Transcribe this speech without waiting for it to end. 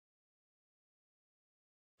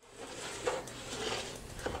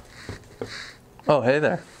Oh, hey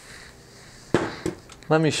there.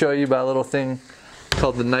 Let me show you about a little thing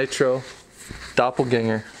called the Nitro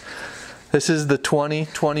Doppelganger. This is the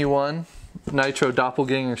 2021 Nitro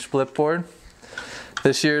Doppelganger split board.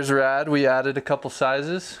 This year's rad, we added a couple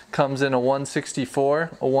sizes. Comes in a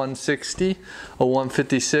 164, a 160, a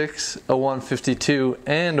 156, a 152,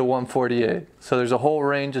 and a 148. So there's a whole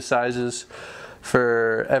range of sizes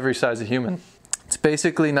for every size of human. It's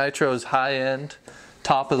basically Nitro's high-end,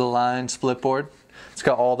 top-of-the-line split board. It's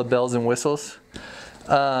got all the bells and whistles.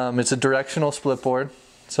 It's a directional split board,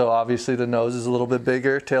 so obviously the nose is a little bit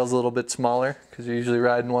bigger, tail's a little bit smaller because you're usually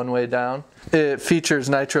riding one way down. It features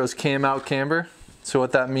Nitro's cam-out camber. So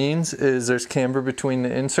what that means is there's camber between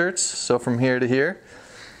the inserts, so from here to here,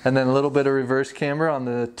 and then a little bit of reverse camber on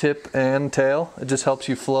the tip and tail. It just helps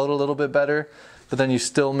you float a little bit better, but then you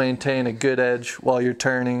still maintain a good edge while you're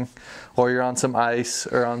turning or you're on some ice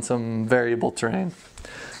or on some variable terrain.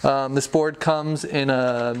 This board comes in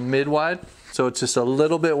a mid-wide, so it's just a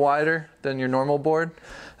little bit wider than your normal board.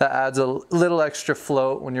 That adds a little extra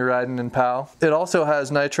float when you're riding in POW. It also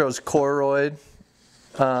has Nitro's Koroyd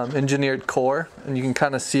engineered core, and you can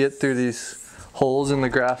kind of see it through these holes in the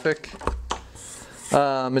graphic.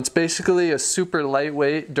 It's basically a super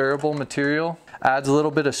lightweight, durable material. Adds a little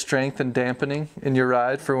bit of strength and dampening in your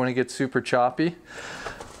ride for when it gets super choppy.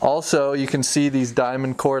 Also, you can see these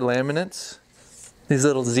diamond core laminates, these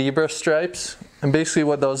little zebra stripes, and basically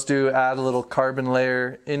what those do, add a little carbon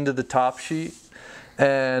layer into the top sheet,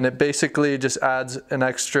 and it basically just adds an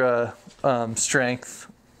extra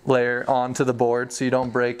strength layer onto the board so you don't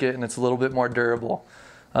break it, and it's a little bit more durable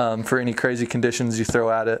for any crazy conditions you throw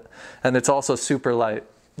at it. And it's also super light.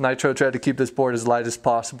 Nitro tried to keep this board as light as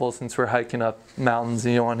possible since we're hiking up mountains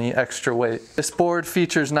and you don't want any extra weight. This board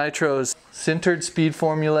features Nitro's sintered speed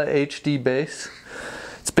formula HD base.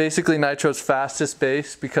 It's basically Nitro's fastest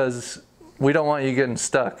base because we don't want you getting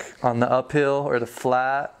stuck on the uphill or the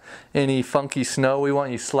flat, any funky snow. We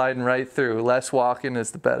want you sliding right through. Less walking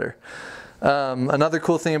is the better. Another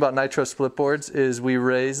cool thing about Nitro split boards is we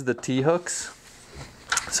raise the T-hooks.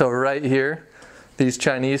 So right here, these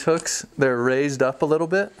Chinese hooks, they're raised up a little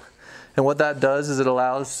bit. And what that does is it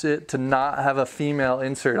allows it to not have a female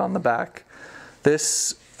insert on the back.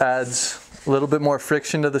 This adds a little bit more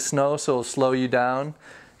friction to the snow, so it'll slow you down.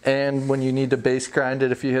 And when you need to base grind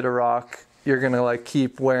it, if you hit a rock, you're gonna like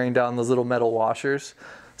keep wearing down those little metal washers.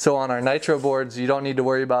 So on our Nitro boards, you don't need to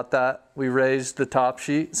worry about that. We raised the top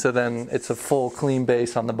sheet, so then it's a full clean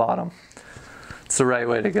base on the bottom. It's the right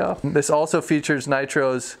way to go. This also features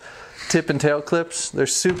Nitro's tip and tail clips. They're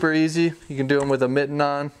super easy. You can do them with a mitten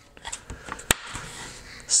on.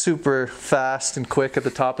 Super fast and quick at the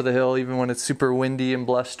top of the hill, even when it's super windy and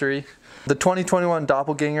blustery. The 2021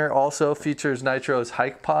 Doppelganger also features Nitro's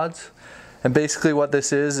hike pods. And basically what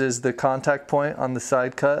this is the contact point on the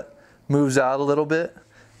side cut moves out a little bit.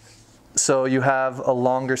 So you have a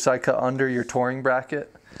longer side cut under your touring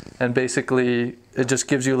bracket, and basically it just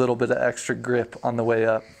gives you a little bit of extra grip on the way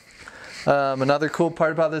up. Another cool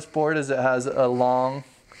part about this board is it has a long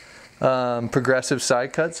progressive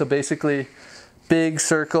side cut. So basically big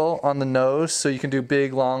circle on the nose, so you can do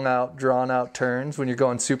big long out drawn out turns when you're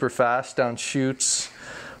going super fast down chutes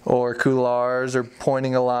or couloirs or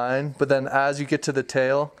pointing a line. But then as you get to the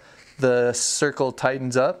tail, the circle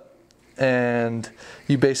tightens up, and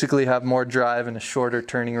you basically have more drive and a shorter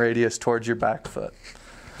turning radius towards your back foot.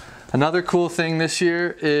 Another cool thing this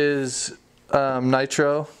year is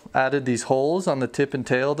Nitro added these holes on the tip and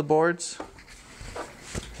tail of the boards.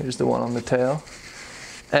 Here's the one on the tail.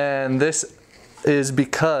 And this is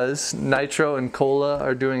because Nitro and Cola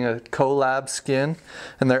are doing a collab skin,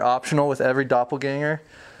 and they're optional with every Doppelganger.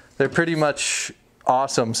 They're pretty much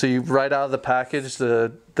awesome. So you right out of the package,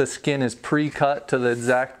 the skin is pre-cut to the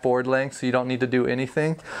exact board length, so you don't need to do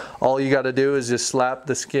anything. All you got to do is just slap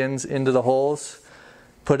the skins into the holes,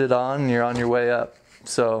 put it on, and you're on your way up.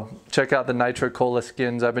 So check out the Nitro Cola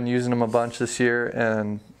skins. I've been using them a bunch this year,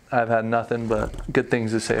 and I've had nothing but good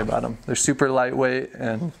things to say about them. They're super lightweight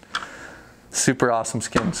and super awesome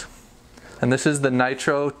skins. And this is the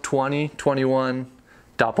Nitro 2021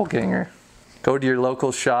 Doppelganger. Go to your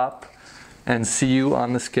local shop and see you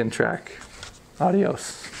on the skin track.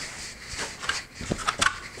 Adios.